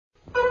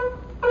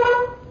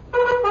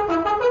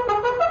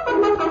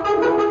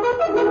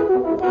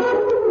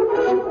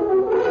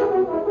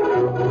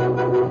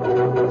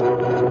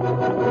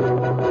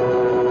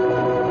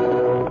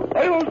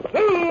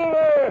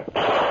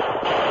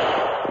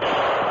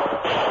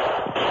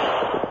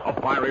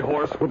fiery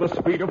horse with the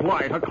speed of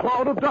light, a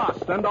cloud of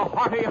dust, and a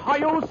hearty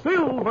hi-yo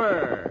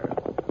silver.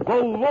 The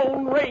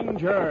Lone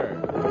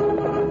Ranger.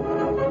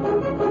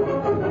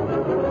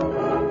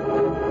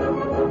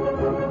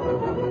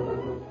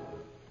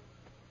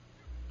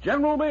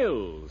 General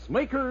Mills,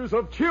 makers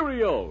of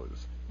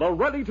Cheerios, the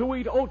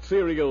ready-to-eat oat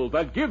cereal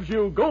that gives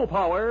you go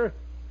power,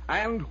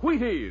 and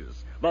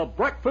Wheaties, the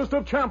breakfast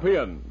of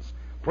champions,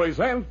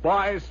 present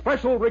by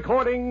special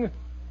recording,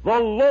 The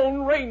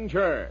Lone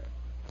Ranger.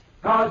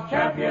 'Cause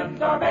champions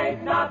are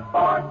made, not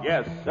born.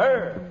 Yes,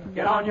 sir.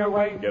 Get on your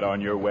way. Get on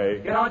your way.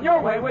 Get on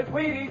your way with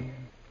Wheaties.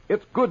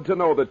 It's good to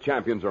know that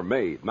champions are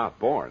made, not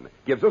born.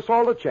 Gives us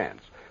all a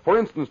chance. For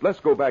instance,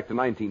 let's go back to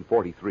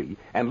 1943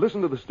 and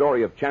listen to the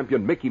story of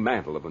champion Mickey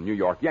Mantle of the New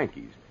York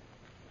Yankees.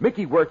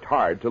 Mickey worked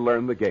hard to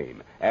learn the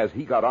game. As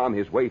he got on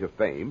his way to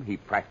fame, he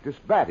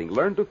practiced batting,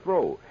 learned to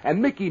throw.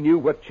 And Mickey knew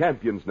what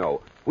champions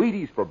know.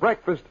 Wheaties for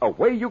breakfast,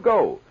 away you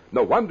go.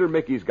 No wonder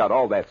Mickey's got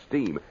all that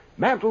steam.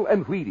 Mantle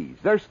and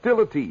Wheaties, they're still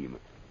a team.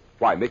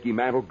 Why, Mickey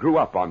Mantle grew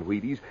up on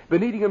Wheaties,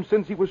 been eating them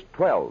since he was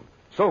 12.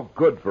 So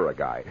good for a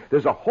guy.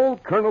 There's a whole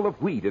kernel of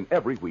wheat in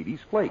every Wheaties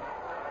flake.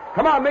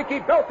 Come on, Mickey,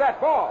 belt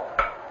that ball.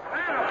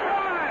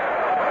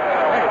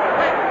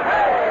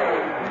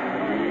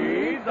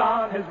 He's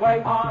on his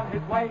way, on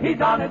his way. He's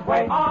on his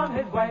way, on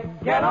his way.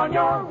 Get on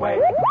your way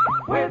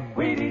with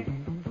Wheaties.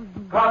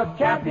 'Cause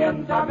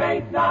champions are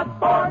made, not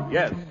born.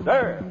 Yes,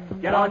 sir.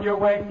 Get on your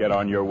way. Get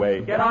on your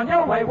way. Get on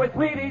your way with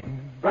Wheaties.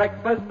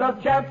 Breakfast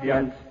of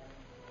champions.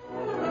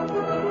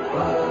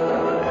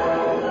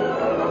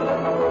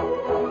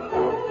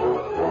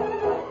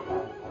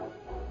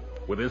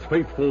 With his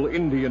faithful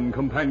Indian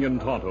companion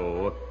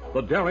Tonto,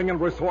 the daring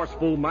and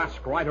resourceful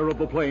masked rider of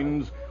the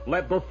plains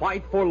led the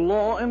fight for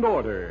law and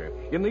order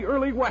in the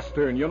early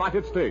western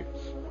United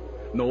States.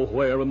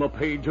 Nowhere in the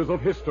pages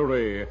of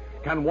history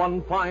can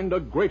one find a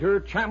greater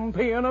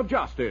champion of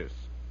justice.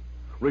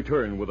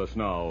 Return with us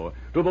now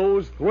to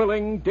those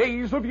thrilling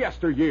days of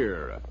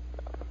yesteryear.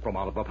 From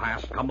out of the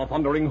past come the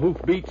thundering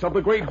hoofbeats of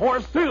the great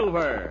horse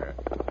Silver.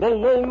 The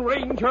Lone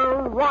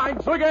Ranger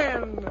rides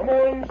again. Come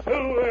on,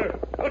 Silver.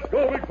 Let's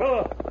go, big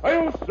fella.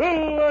 I'll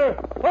Silver.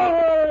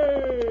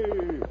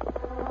 Away!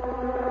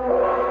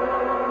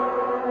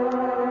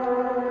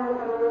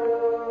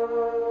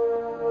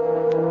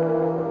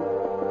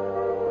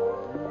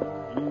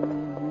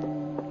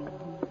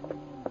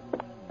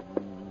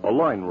 A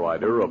line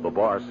rider of the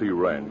Bar C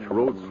Ranch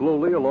rode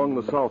slowly along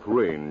the South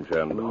Range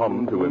and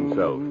hummed to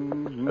himself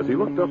as he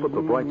looked up at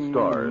the bright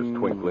stars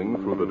twinkling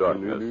through the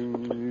darkness.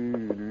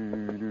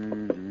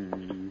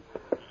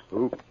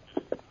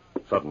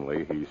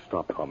 Suddenly, he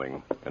stopped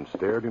humming and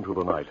stared into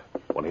the night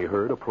when he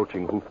heard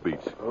approaching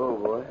hoofbeats. Oh,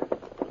 boy.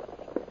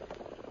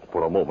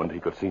 For a moment, he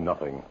could see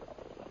nothing.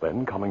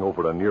 Then, coming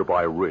over a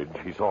nearby ridge,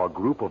 he saw a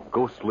group of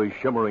ghostly,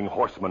 shimmering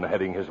horsemen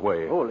heading his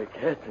way. Holy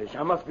catfish,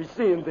 I must be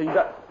seeing things.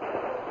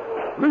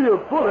 Real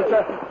bullets.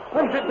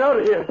 I'm getting out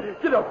of here.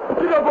 Get up,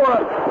 boy.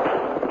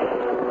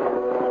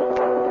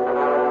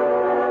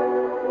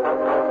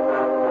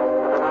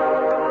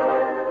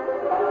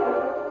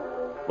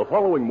 The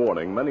following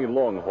morning, many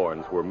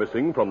longhorns were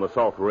missing from the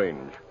South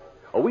Range.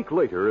 A week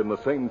later, in the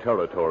same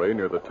territory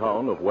near the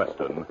town of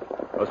Weston,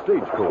 a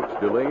stagecoach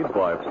delayed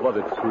by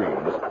flooded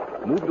streams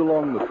moved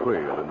along the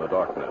trail in the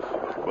darkness.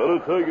 Better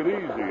take it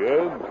easy,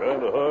 Ed.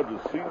 Kind of hard to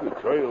see the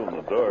trail in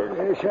the dark.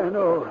 Yes, I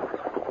know.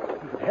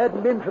 If it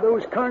hadn't been for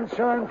those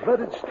consarn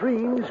flooded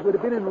streams, we'd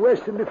have been in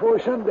Weston before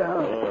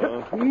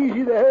sundown.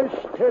 Easy there,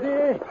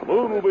 steady.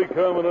 Moon will be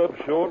coming up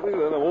shortly,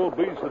 then it won't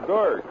be so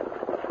dark.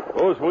 Of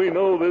course, we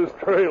know this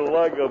trail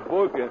like a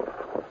book, and...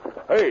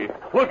 Hey,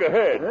 look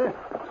ahead.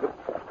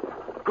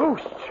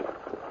 Ghosts.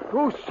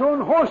 Ghosts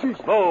on horses.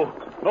 No,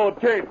 it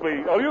can't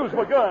be. I'll use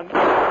my gun.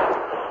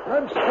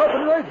 I'm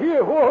stopping right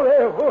here. Whoa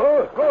there.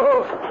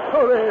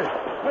 Whoa there.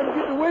 I'm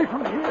getting away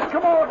from here.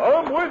 Come on.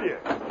 I'm with you.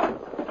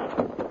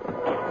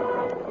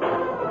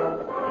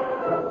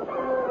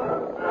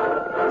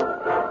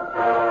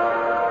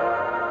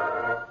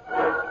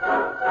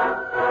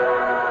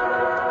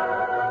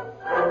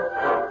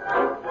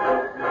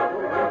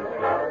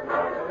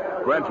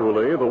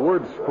 Gradually, the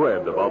word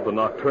spread about the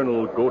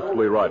nocturnal,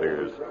 ghostly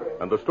riders,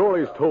 and the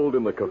stories told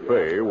in the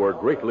cafe were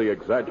greatly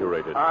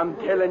exaggerated. I'm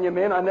telling you,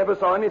 men, I never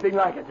saw anything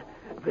like it.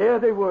 There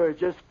they were,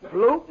 just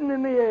floating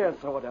in the air,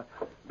 sort of.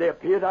 They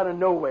appeared out of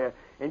nowhere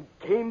and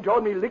came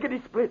toward me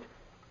lickety-split.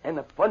 And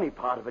the funny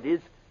part of it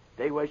is,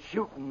 they were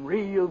shooting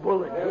real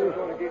bullets.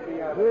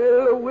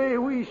 Well, away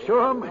we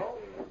saw 'em.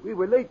 We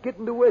were late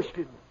getting to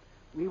Weston.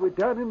 We were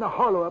down in the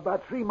hollow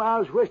about 3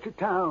 miles west of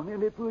town,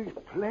 and it was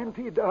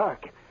plenty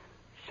dark.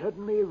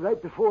 Suddenly,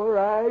 right before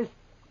our eyes,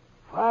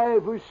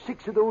 5 or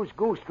 6 of those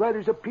ghost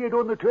riders appeared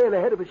on the trail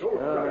ahead of us.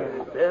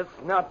 Best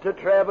not to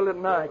travel at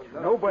night.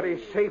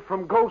 Nobody's safe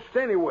from ghosts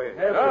anywhere.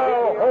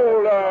 Now,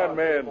 hold on,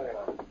 men.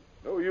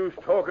 No use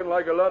talking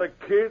like a lot of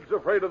kids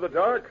afraid of the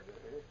dark.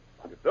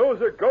 If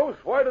those are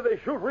ghosts, why do they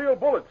shoot real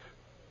bullets?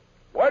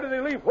 Why do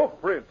they leave hoof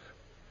prints?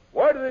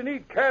 Why do they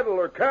need cattle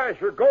or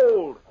cash or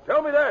gold?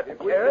 Tell me that.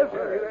 Sheriff,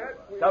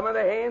 some of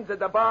the hands at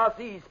the Bar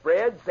C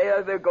spread say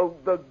the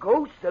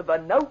ghosts of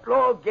an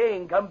outlaw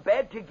gang come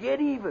back to get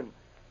even.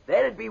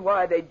 That'd be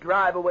why they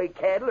drive away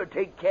cattle or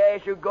take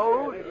cash or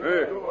gold.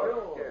 Hey,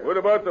 what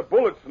about the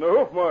bullets and the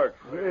hoof marks?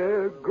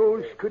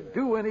 Ghosts could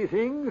do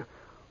anything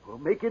or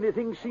make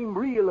anything seem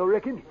real, I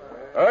reckon.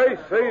 I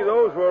say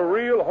those were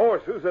real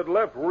horses that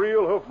left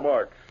real hoof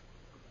marks.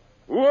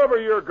 Whoever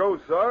your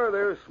ghosts are,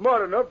 they're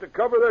smart enough to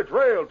cover their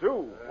trail,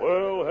 too.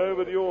 Well, have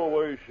it your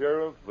way,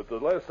 Sheriff, but the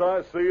less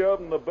I see of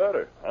them, the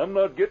better. I'm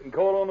not getting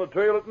caught on the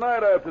trail at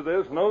night after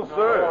this, no,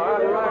 sir.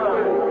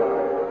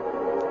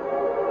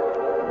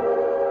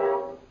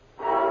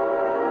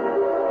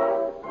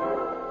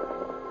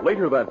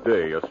 Later that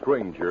day, a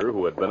stranger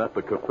who had been at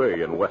the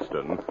cafe in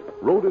Weston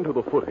rode into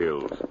the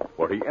foothills,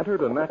 where he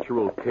entered a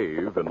natural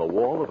cave in the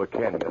wall of a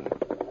canyon.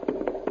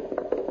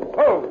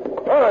 Oh,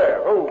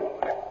 there, oh.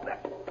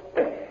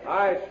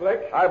 Hi,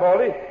 Slick. Hi,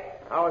 Baldy.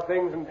 How are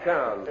things in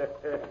town?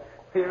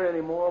 Hear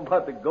any more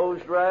about the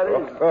Ghost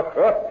Riders?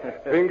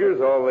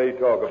 Fingers, all they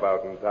talk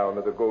about in town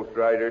are the Ghost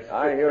Riders.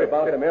 I hear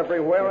about them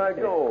everywhere I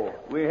go.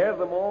 We have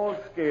them all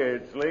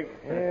scared, Slick.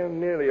 Yeah,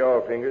 nearly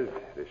all, Fingers.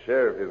 The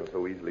sheriff isn't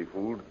so easily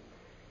fooled.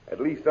 At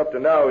least up to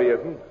now he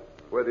isn't.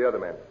 Where are the other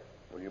men?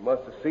 Well, you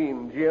must have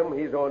seen Jim.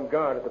 He's on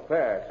guard at the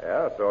pass.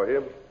 Yeah, I saw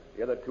him.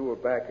 The other two are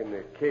back in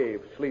the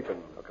cave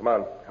sleeping. Oh, come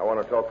on. I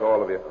want to talk to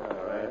all of you.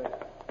 All right.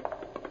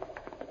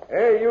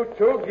 Hey, you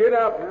two, get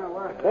up.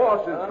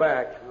 Boss is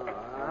back.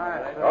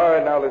 All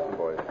right, now listen,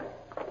 boys.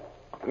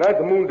 Tonight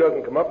the moon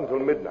doesn't come up until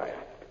midnight.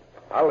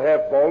 I'll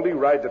have Baldy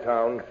ride to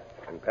town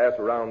and pass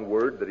around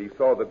word that he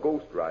saw the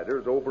Ghost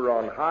Riders over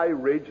on High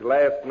Ridge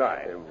last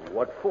night.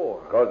 What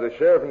for? Because the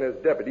sheriff and his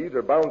deputies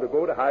are bound to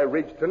go to High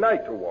Ridge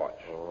tonight to watch.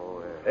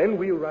 Oh, yeah. Then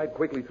we'll ride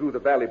quickly through the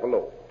valley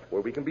below,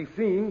 where we can be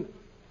seen,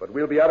 but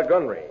we'll be out of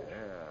gun range.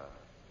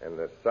 Yeah. And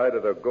the sight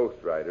of the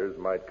Ghost Riders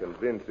might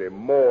convince him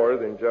more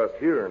than just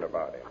hearing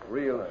about him.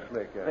 Real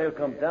slick. They'll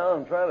come down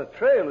and try to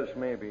trail us,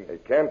 maybe. They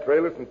can't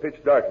trail us in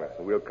pitch darkness,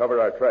 and we'll cover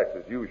our tracks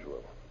as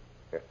usual.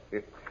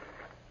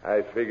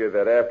 I figure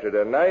that after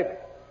tonight,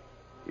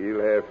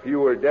 he'll have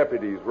fewer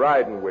deputies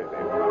riding with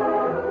him.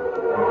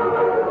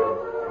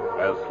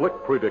 As Slick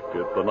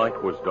predicted, the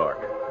night was dark.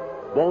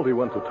 Baldy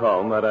went to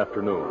town that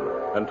afternoon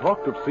and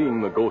talked of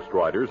seeing the Ghost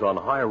Riders on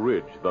High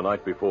Ridge the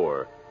night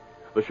before.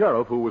 The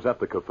sheriff, who was at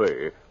the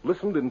cafe,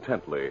 listened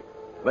intently,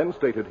 then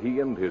stated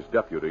he and his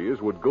deputies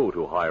would go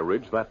to High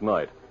Ridge that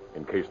night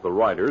in case the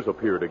riders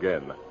appeared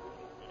again.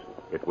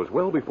 It was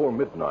well before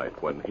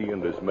midnight when he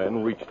and his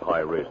men reached High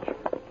Ridge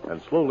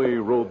and slowly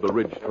rode the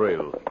ridge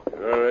trail.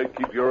 All right,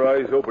 keep your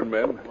eyes open,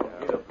 men.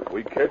 If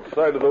we catch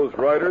sight of those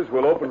riders,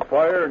 we'll open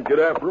fire and get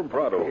after them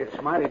pronto. It's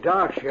mighty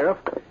dark, Sheriff.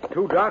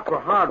 Too dark for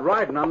hard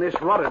riding on this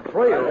rutted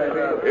trail.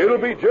 It'll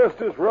be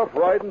just as rough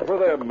riding for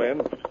them,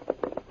 men.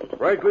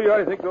 Frankly,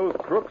 I think those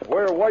crooks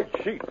wear white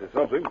sheets or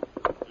something.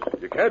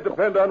 You can't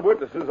depend on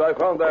witnesses. I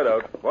found that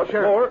out. What's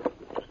more?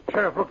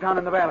 Sheriff, look down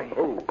in the valley.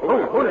 Oh.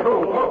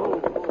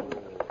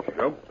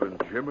 Jumping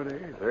Jiminy.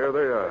 There they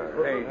are.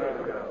 Hey,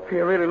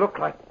 they really look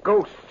like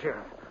ghosts,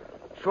 Sheriff.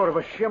 Sort of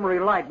a shimmery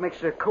light makes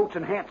their coats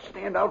and hats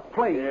stand out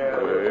plain.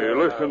 Hey,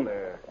 listen.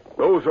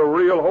 Those are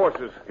real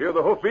horses. Hear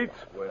the hoofbeats?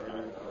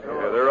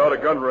 Yeah, they're out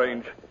of gun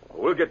range.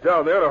 We'll get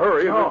down there to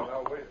hurry.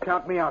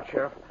 Count me out,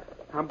 Sheriff.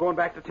 I'm going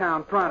back to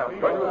town pronto.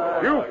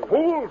 You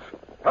fools!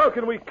 How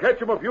can we catch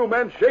them if you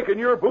men shaking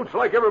your boots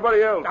like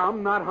everybody else?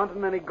 I'm not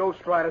hunting any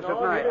ghost riders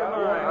at night.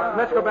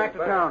 Let's go back to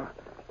town.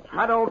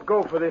 I don't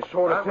go for this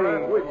sort of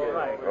thing.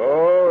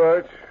 All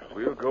right.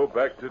 We'll go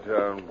back to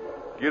town.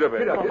 Get up, Ed.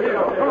 Get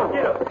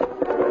up.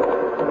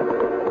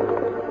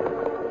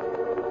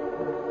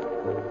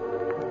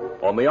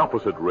 On the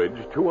opposite ridge,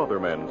 two other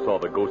men saw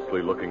the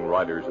ghostly-looking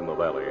riders in the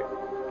valley.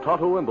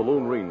 Tonto and the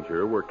Lone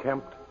Ranger were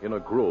camped in a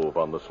grove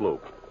on the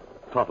slope.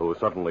 Tonto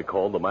suddenly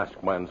called the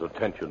masked man's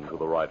attention to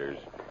the riders.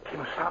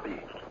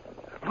 Kimasabi,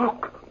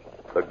 look.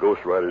 The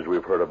Ghost Riders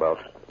we've heard about.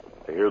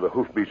 They hear the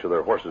hoofbeats of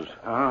their horses.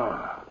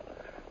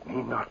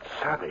 Me not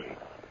sabi.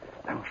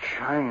 Them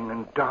shine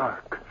and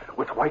dark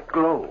with white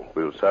glow.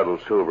 We'll saddle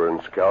Silver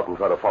and Scout and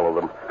try to follow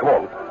them. Come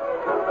on.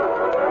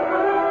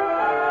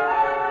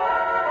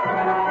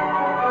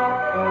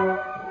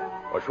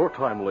 A short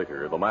time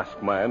later, the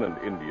masked man and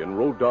Indian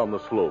rode down the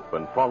slope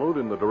and followed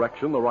in the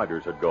direction the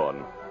riders had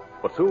gone,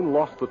 but soon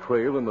lost the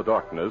trail in the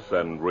darkness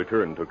and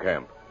returned to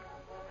camp.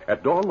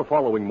 At dawn the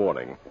following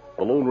morning,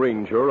 the Lone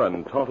Ranger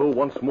and Tonto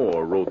once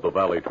more rode the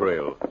valley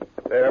trail.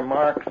 They're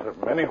marks of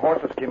many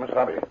horses,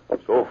 Kimasabi.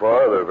 So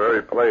far, they're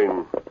very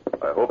plain.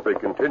 I hope they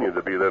continue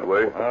to be that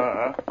way.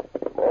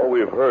 From all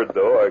we've heard,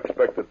 though, I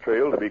expect the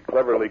trail to be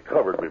cleverly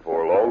covered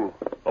before long.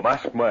 The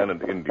masked man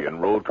and Indian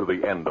rode to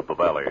the end of the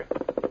valley.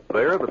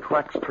 There, the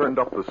tracks turned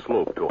up the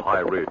slope to High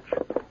Ridge.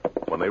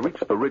 When they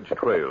reached the ridge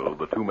trail,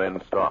 the two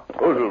men stopped.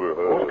 Oh, Silver.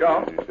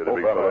 Scout.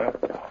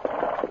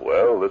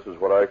 Well, this is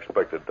what I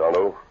expected,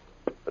 Tonto.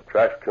 The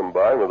tracks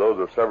combine with those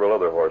of several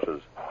other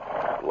horses.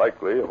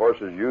 Likely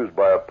horses used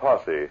by a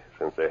posse,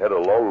 since they head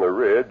along the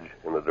ridge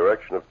in the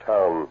direction of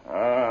town.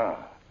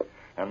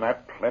 And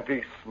that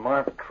plenty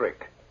smart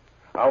trick.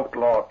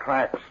 Outlaw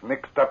tracks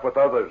mixed up with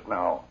others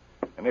now.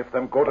 And if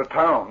them go to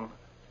town,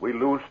 we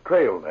lose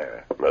trail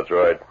there. That's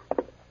right.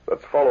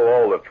 Let's follow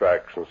all the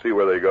tracks and see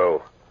where they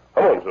go.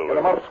 Come on, Silver. Get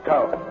 'em up,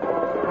 Scout.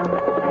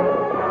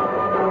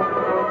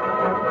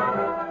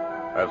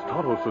 As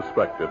Tonto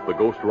suspected, the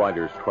Ghost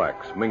Rider's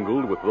tracks,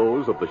 mingled with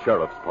those of the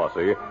sheriff's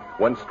posse,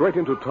 went straight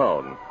into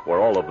town, where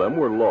all of them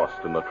were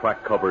lost in the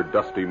track-covered,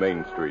 dusty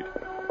Main Street.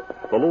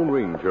 The Lone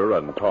Ranger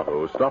and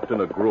Tonto stopped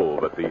in a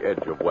grove at the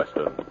edge of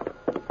Weston.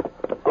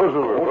 Go,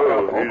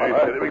 Silver. Easy,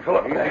 steady, big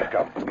fella. Easy,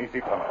 Scout. Easy,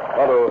 fella.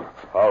 Tonto,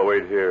 I'll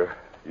wait here.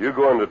 You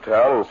go into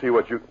town and see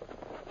what you...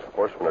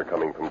 Horsemen are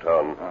coming from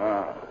town.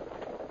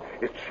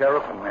 It's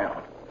sheriff and men.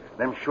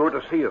 Them sure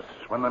to see us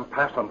when them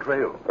pass on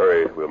trail.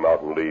 Hurry, we'll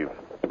mount and leave.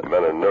 The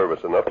men are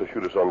nervous enough to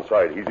shoot us on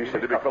sight. Easy,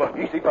 steady, big fella.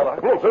 Easy, fella.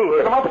 Come on, Silver.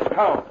 Get 'em up,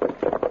 Scout.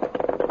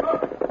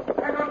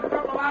 There comes a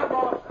couple of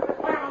outlaws.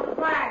 Fire on the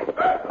flag.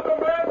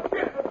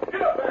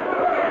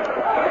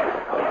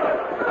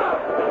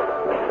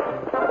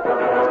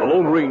 The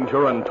Lone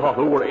Ranger and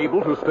Tonto were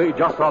able to stay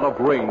just out of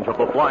range of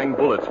the flying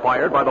bullets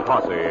fired by the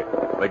posse.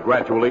 They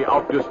gradually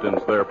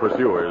outdistanced their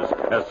pursuers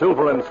as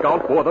Silver and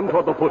Scout bore them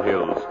toward the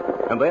foothills,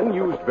 and then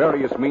used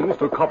various means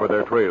to cover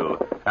their trail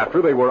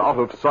after they were out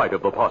of sight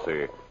of the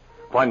posse.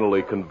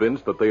 Finally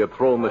convinced that they had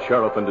thrown the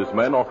sheriff and his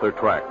men off their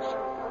tracks,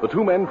 the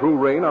two men drew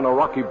rein on a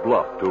rocky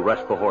bluff to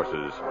rest the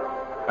horses.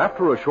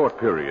 After a short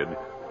period,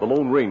 the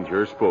Lone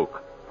Ranger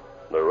spoke.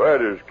 The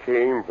riders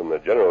came from the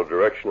general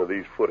direction of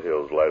these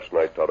foothills last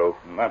night, Tonto.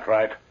 That's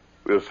right.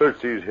 We'll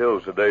search these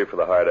hills today for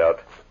the hideout.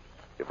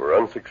 If we're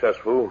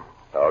unsuccessful,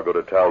 I'll go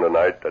to town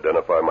tonight,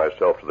 identify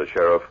myself to the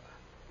sheriff,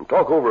 and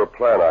talk over a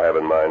plan I have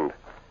in mind.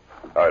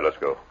 All right, let's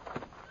go.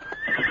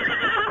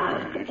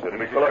 Easy, steady,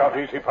 big fella.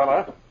 Easy,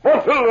 fella. Come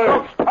on,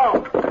 Silver.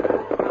 Scout.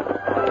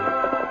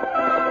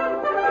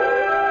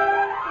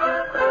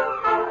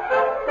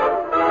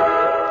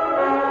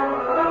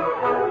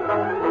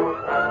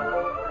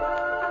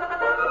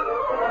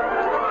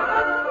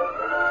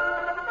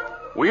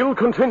 We'll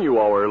continue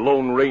our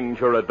Lone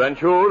Ranger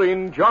adventure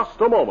in just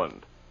a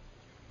moment.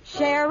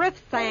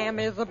 Sheriff Sam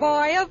is a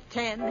boy of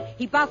 10.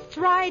 He busts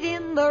right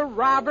in the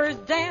robber's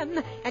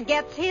den and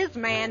gets his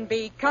man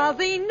because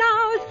he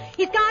knows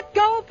he's got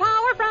go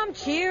power from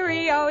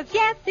Cheerios.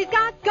 Yes, he's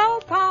got go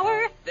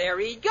power. There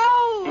he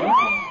goes.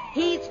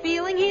 He's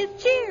feeling his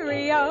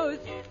Cheerios.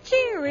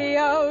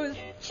 Cheerios.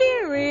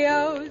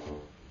 Cheerios.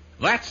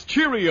 That's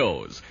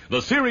Cheerios,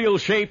 the cereal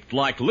shaped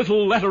like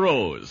little letter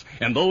O's.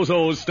 And those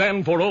O's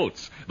stand for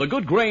oats. The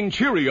good grain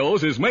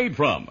Cheerios is made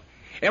from.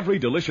 Every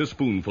delicious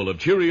spoonful of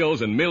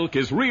Cheerios and milk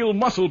is real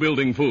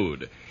muscle-building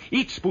food.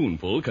 Each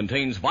spoonful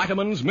contains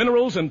vitamins,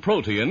 minerals, and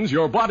proteins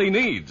your body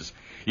needs.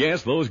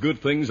 Yes, those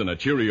good things in a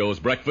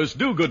Cheerios breakfast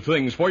do good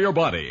things for your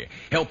body.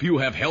 Help you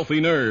have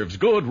healthy nerves,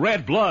 good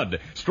red blood,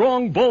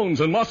 strong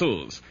bones and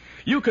muscles.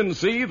 You can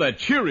see that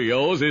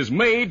Cheerios is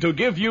made to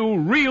give you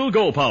real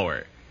go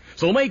power.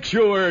 So make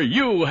sure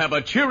you have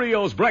a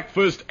Cheerios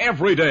breakfast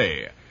every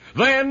day.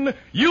 Then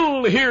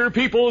you'll hear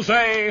people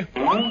say,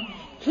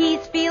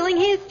 He's feeling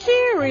his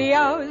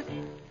Cheerios.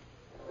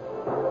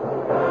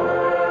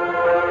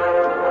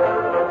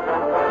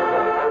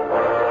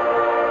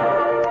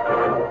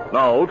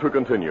 Now to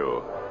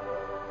continue.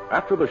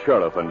 After the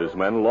sheriff and his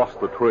men lost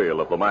the trail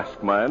of the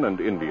masked man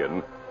and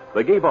Indian,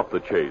 they gave up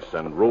the chase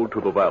and rode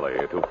to the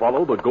valley to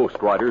follow the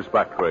Ghost Rider's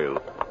back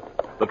trail.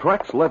 The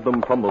tracks led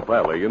them from the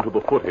valley into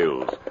the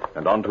foothills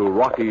and onto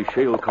rocky,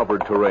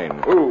 shale-covered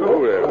terrain.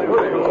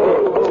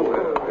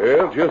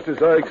 Well, just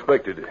as I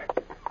expected.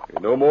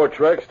 No more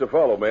tracks to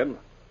follow, men.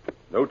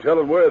 No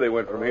telling where they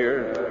went from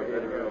here.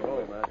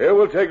 Yeah,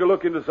 we'll take a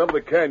look into some of the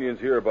canyons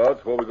hereabouts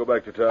before we go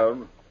back to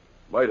town.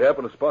 Might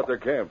happen to spot their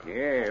camp.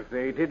 Yeah, if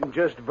they didn't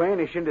just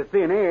vanish into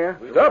thin air.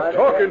 Stop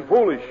talking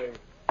foolish.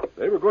 If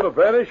they were going to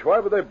vanish, why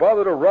would they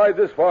bother to ride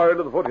this far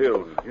into the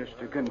foothills? Just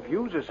to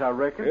confuse us, I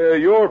reckon. Yeah,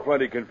 you're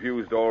plenty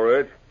confused, all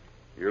right.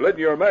 You're letting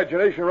your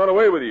imagination run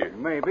away with you.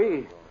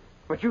 Maybe.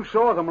 But you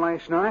saw them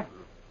last night.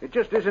 It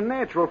just isn't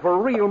natural for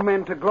real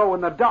men to glow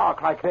in the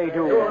dark like they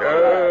do.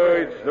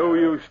 It's no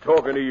use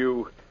talking to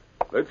you.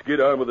 Let's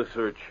get on with the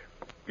search.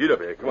 Get up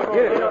here. Come on.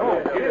 Get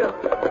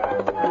up.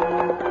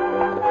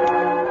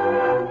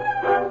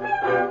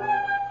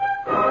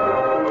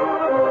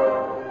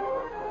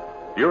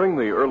 During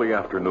the early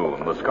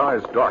afternoon, the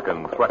skies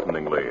darkened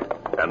threateningly,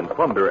 and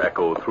thunder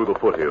echoed through the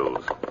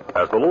foothills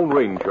as the Lone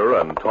Ranger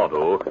and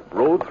Tonto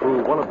rode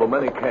through one of the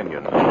many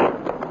canyons.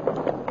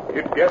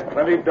 It gets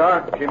plenty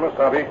dark,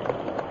 Kemosabe.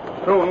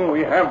 Soon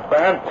we have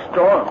bad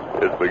storm.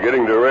 It's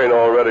beginning to rain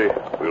already.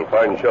 We'll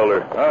find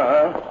shelter.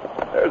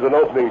 There's an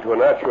opening to a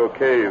natural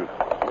cave.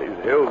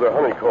 These hills are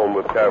honeycombed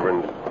with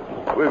caverns.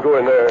 We'll go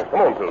in there.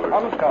 Come on, Silver.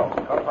 Come, Scout.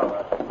 Come,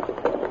 fella.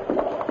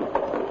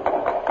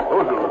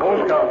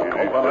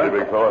 Easy,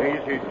 big fella.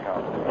 Easy,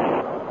 Scout.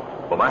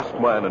 The masked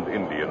man and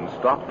Indian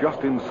stopped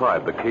just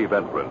inside the cave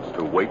entrance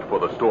to wait for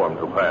the storm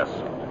to pass.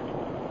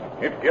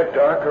 It get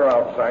darker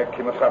outside,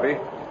 Kemosabe.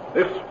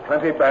 This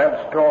plenty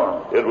bad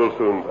storm. It will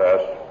soon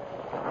pass.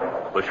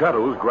 The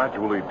shadows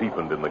gradually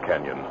deepened in the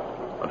canyon,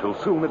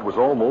 until soon it was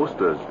almost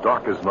as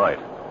dark as night.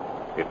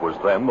 It was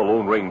then the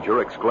Lone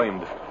Ranger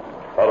exclaimed,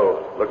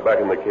 Otto, look back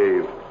in the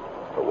cave.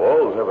 The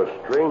walls have a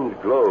strange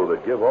glow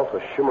that give off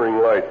a shimmering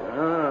light.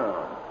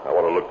 I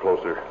want to look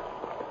closer.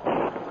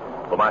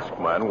 The masked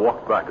man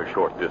walked back a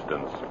short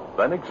distance,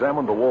 then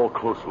examined the wall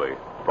closely,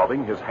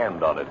 rubbing his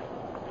hand on it.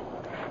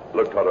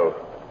 Look, Otto,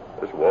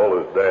 this wall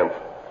is damp.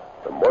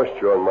 The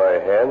moisture on my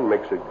hand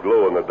makes it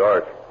glow in the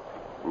dark.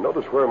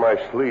 Notice where my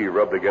sleeve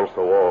rubbed against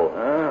the wall.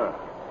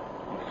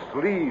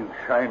 Sleeve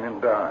shining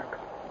dark.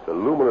 The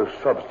luminous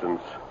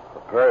substance,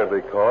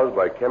 apparently caused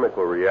by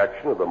chemical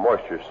reaction of the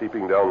moisture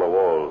seeping down the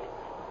walls.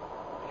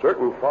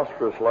 Certain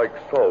phosphorus-like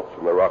salts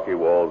in the rocky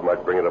walls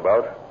might bring it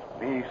about.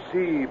 We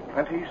see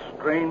plenty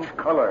strange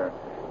color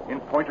in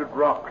pointed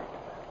rock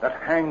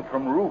that hang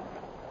from roof,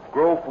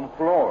 grow from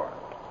floor.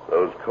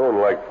 Those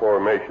cone-like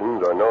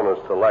formations are known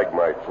as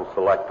stalagmites and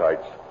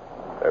stalactites.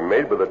 They're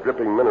made by the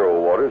dripping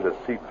mineral waters that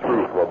seep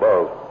through from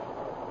above.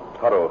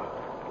 Otto,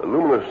 the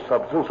luminous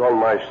substance on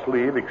my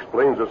sleeve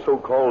explains the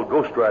so-called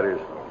ghost riders.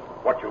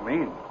 What you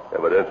mean?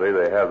 Evidently,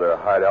 they have their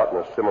hideout in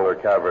a similar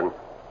cavern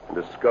and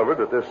discovered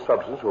that this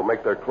substance will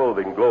make their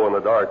clothing glow in the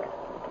dark.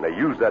 And they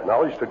use that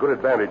knowledge to good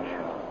advantage.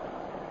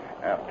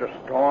 After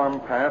storm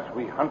pass,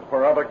 we hunt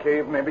for other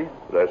cave, maybe?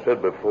 As I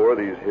said before,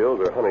 these hills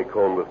are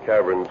honeycombed with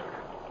caverns.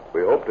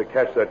 We hope to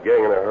catch that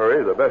gang in a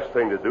hurry. The best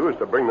thing to do is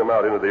to bring them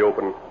out into the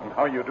open. And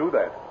how you do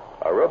that?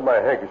 I rub my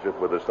handkerchief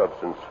with the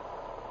substance.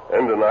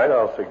 And tonight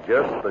I'll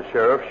suggest that the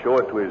sheriff show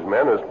it to his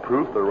men as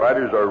proof the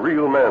riders are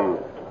real men.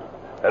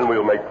 Then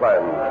we'll make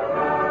plans.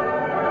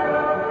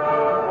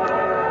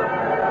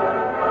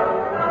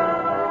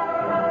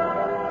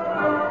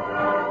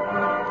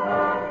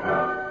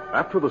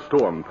 After the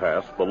storm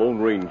passed, the Lone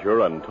Ranger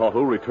and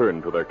Tonto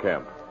returned to their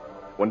camp.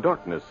 When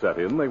darkness set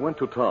in, they went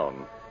to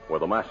town, where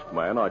the masked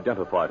man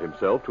identified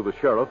himself to the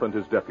sheriff and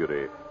his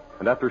deputy,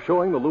 and after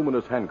showing the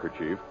luminous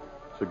handkerchief,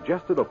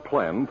 suggested a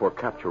plan for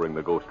capturing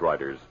the Ghost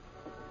Riders.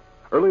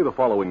 Early the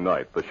following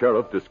night, the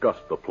sheriff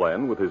discussed the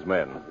plan with his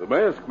men. The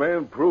masked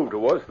man proved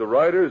to us the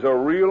riders are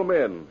real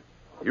men,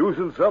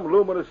 using some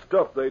luminous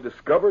stuff they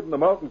discovered in the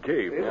mountain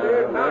cave.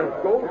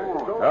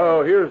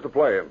 Now, here's the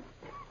plan.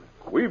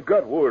 We've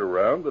got word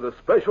around that a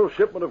special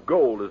shipment of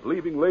gold is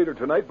leaving later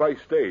tonight by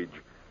stage,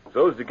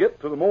 so as to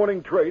get to the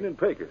morning train in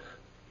Pecos.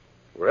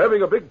 We're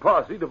having a big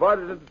posse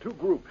divided into two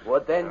groups.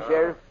 What then,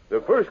 Sheriff?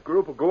 The first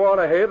group will go on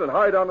ahead and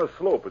hide on a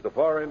slope at the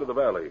far end of the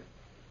valley.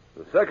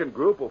 The second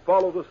group will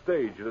follow the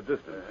stage at a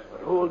distance.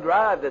 Who'll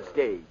drive the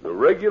stage? The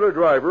regular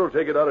driver will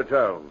take it out of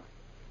town.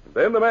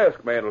 Then the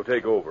masked man will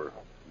take over.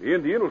 The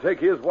Indian will take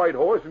his white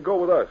horse and go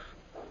with us.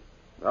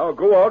 Now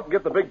go out and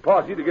get the big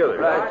posse together.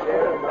 Right,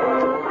 Sheriff.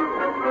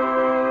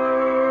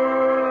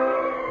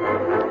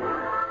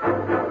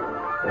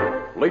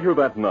 Later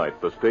that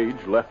night, the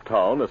stage left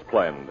town as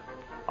planned.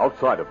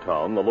 Outside of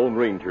town, the Lone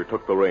Ranger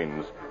took the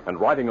reins and,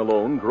 riding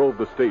alone, drove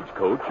the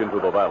stagecoach into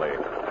the valley.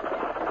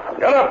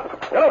 Get up!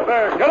 Get up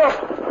there! Get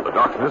up! The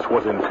darkness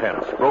was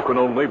intense, broken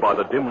only by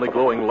the dimly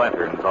glowing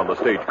lanterns on the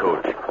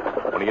stagecoach.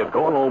 When he had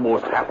gone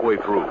almost halfway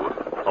through,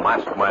 the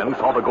masked man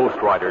saw the Ghost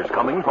Riders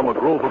coming from a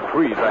grove of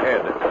trees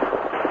ahead.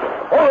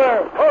 Ho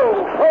there!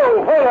 Ho!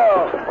 Ho!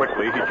 Ho there!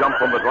 Quickly, he jumped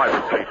from the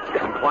driver's seat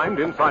and climbed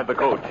inside the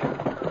coach.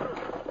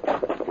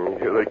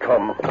 Here they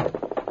come.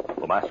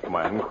 The masked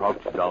man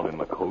crouched down in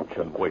the coach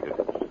and waited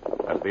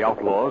as the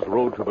outlaws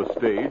rode to the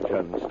stage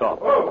and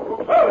stopped.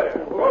 Whoa!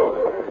 There!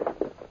 Whoa!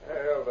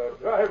 Well, the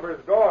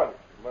driver's gone.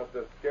 Must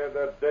have scared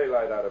that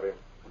daylight out of him.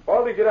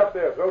 Baldy, get up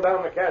there. Throw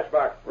down the cash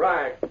box.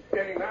 Right.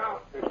 Getting down.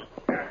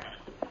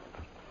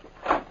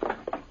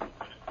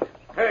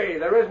 Hey,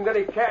 there isn't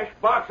any cash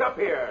box up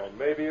here. Well,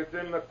 maybe it's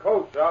in the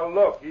coach. I'll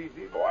look.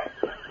 Easy, boy.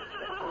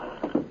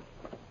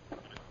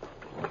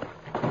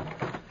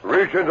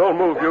 Reach and don't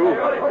move, you.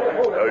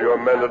 Tell your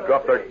men to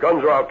drop their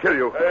guns or I'll kill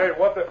you. Hey,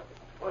 what the...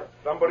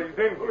 Somebody's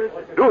in here.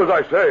 Do as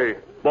I say.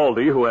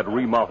 Baldy, who had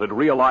remounted,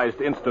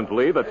 realized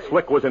instantly that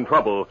Slick was in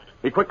trouble.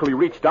 He quickly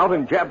reached out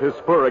and jabbed his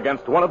spur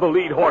against one of the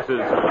lead horses.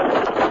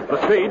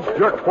 The stage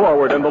jerked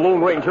forward, and the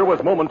Lone Ranger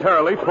was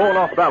momentarily thrown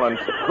off balance,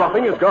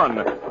 dropping his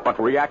gun. But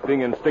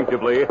reacting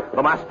instinctively,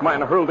 the masked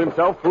man hurled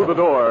himself through the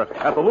door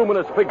at the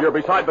luminous figure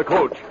beside the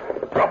coach.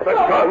 Drop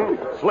that gun.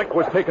 Slick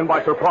was taken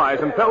by surprise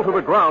and fell to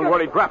the ground where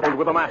he grappled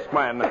with the masked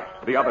man.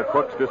 The other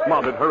crooks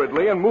dismounted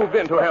hurriedly and moved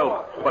in to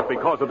help. But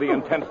because of the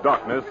intense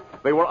darkness,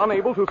 they were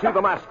unable to see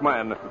the masked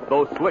man,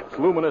 though Slick's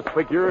luminous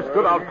figure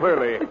stood out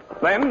clearly.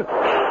 Then...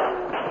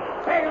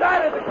 Hey,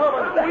 riders are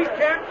coming. We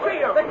can't see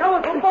them. They're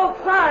coming from both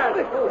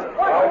sides.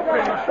 I'll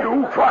finish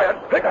you. Try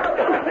it. Pick up.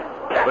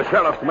 The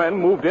sheriff's men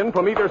moved in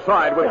from either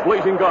side with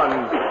blazing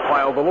guns,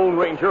 while the Lone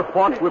Ranger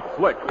fought with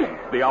Slick.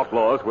 The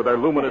outlaws, with their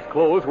luminous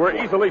clothes, were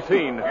easily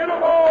seen. Get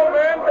them all,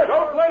 men.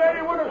 Don't let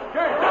anyone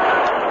escape.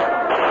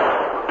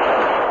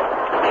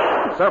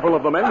 Several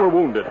of the men were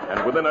wounded,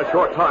 and within a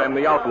short time,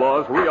 the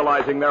outlaws,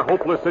 realizing their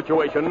hopeless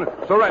situation,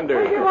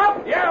 surrendered. Give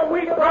up? Yeah,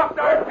 we dropped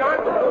our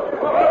guns.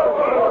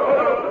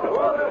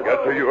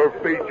 Get to your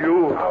feet,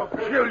 you. I'll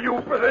kill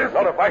you for this.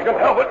 Not if I can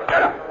help it.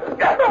 Get up.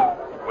 Get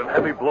up.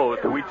 heavy blows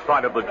to each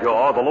side of the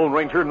jaw, the Lone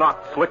Ranger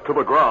knocked Slick to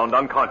the ground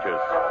unconscious.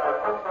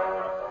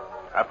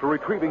 After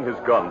retrieving his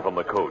gun from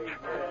the coach,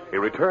 he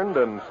returned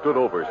and stood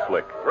over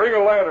Slick. Bring a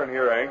lantern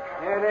here, Hank.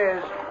 Here it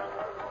is.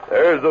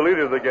 There's the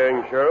leader of the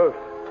gang, Sheriff.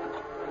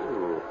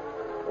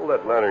 Hold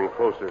that lantern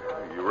closer.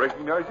 You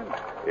recognize him?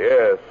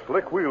 Yes,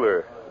 Slick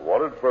Wheeler,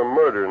 wanted for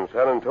murder in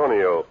San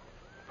Antonio.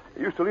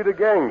 He used to lead a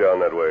gang down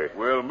that way.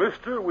 Well,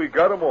 mister, we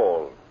got 'em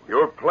all.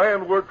 Your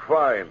plan worked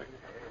fine.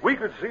 We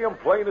could see 'em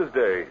plain as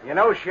day. You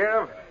know,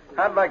 Sheriff,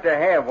 I'd like to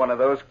have one of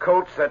those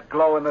coats that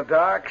glow in the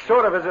dark,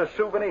 sort of as a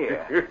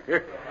souvenir.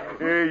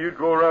 Yeah, you'd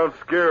go around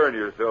scaring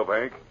yourself,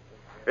 Hank.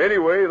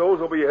 Anyway, those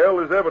will be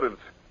held as evidence.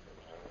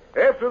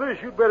 After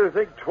this, you'd better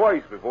think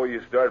twice before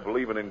you start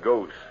believing in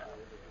ghosts.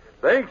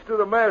 Thanks to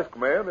the masked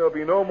man, there'll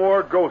be no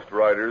more ghost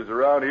riders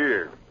around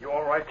here. You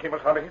all right,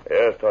 Kimasabi?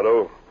 Yes,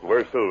 Tonto.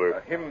 Where's Silver?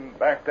 Him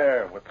back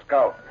there with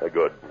Scout.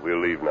 Good. We'll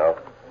leave now.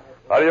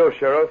 Adios,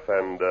 Sheriff,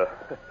 and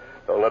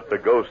don't let the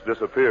ghost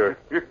disappear.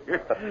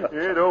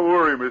 Yeah, don't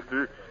worry,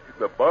 mister.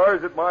 The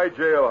bars at my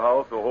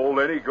jailhouse will hold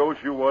any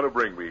ghost you want to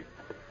bring me.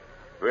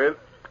 Well,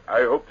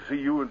 I hope to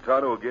see you and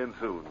Tonto again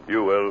soon.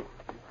 You will.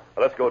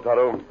 Let's go,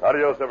 Tonto.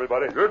 Adios,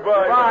 everybody.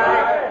 Goodbye.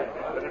 Bye.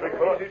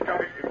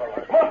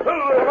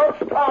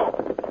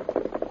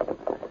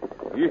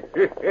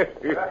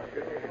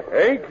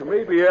 Hank,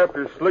 maybe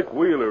after Slick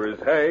Wheeler is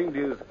hanged,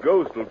 his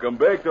ghost will come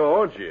back to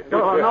haunt you.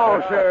 Oh,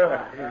 no,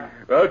 Sheriff.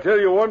 I'll tell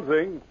you one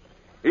thing.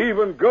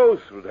 Even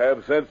ghosts would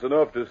have sense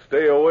enough to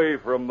stay away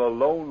from the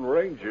Lone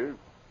Ranger.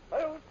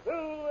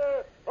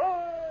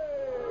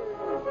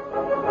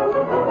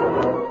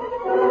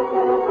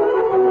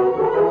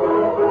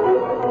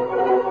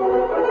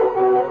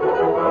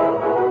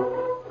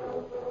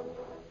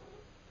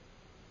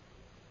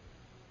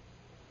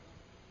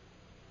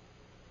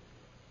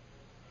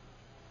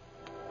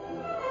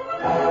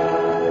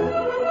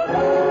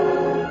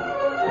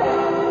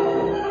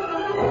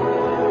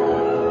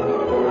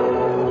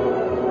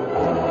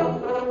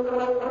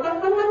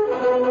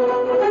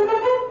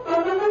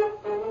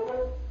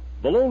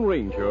 The Lone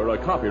Ranger, a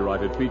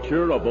copyrighted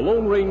feature of the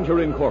Lone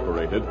Ranger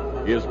Incorporated,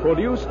 is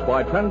produced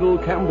by Trendle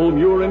Campbell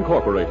Muir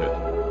Incorporated.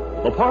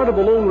 The part of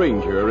the Lone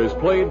Ranger is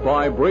played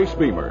by Brace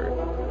Beamer.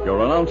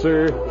 Your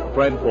announcer,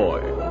 Fred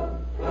Foy.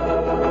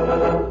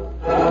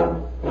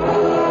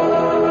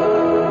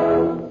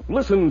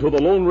 Listen to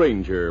The Lone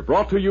Ranger,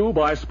 brought to you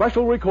by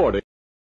special recording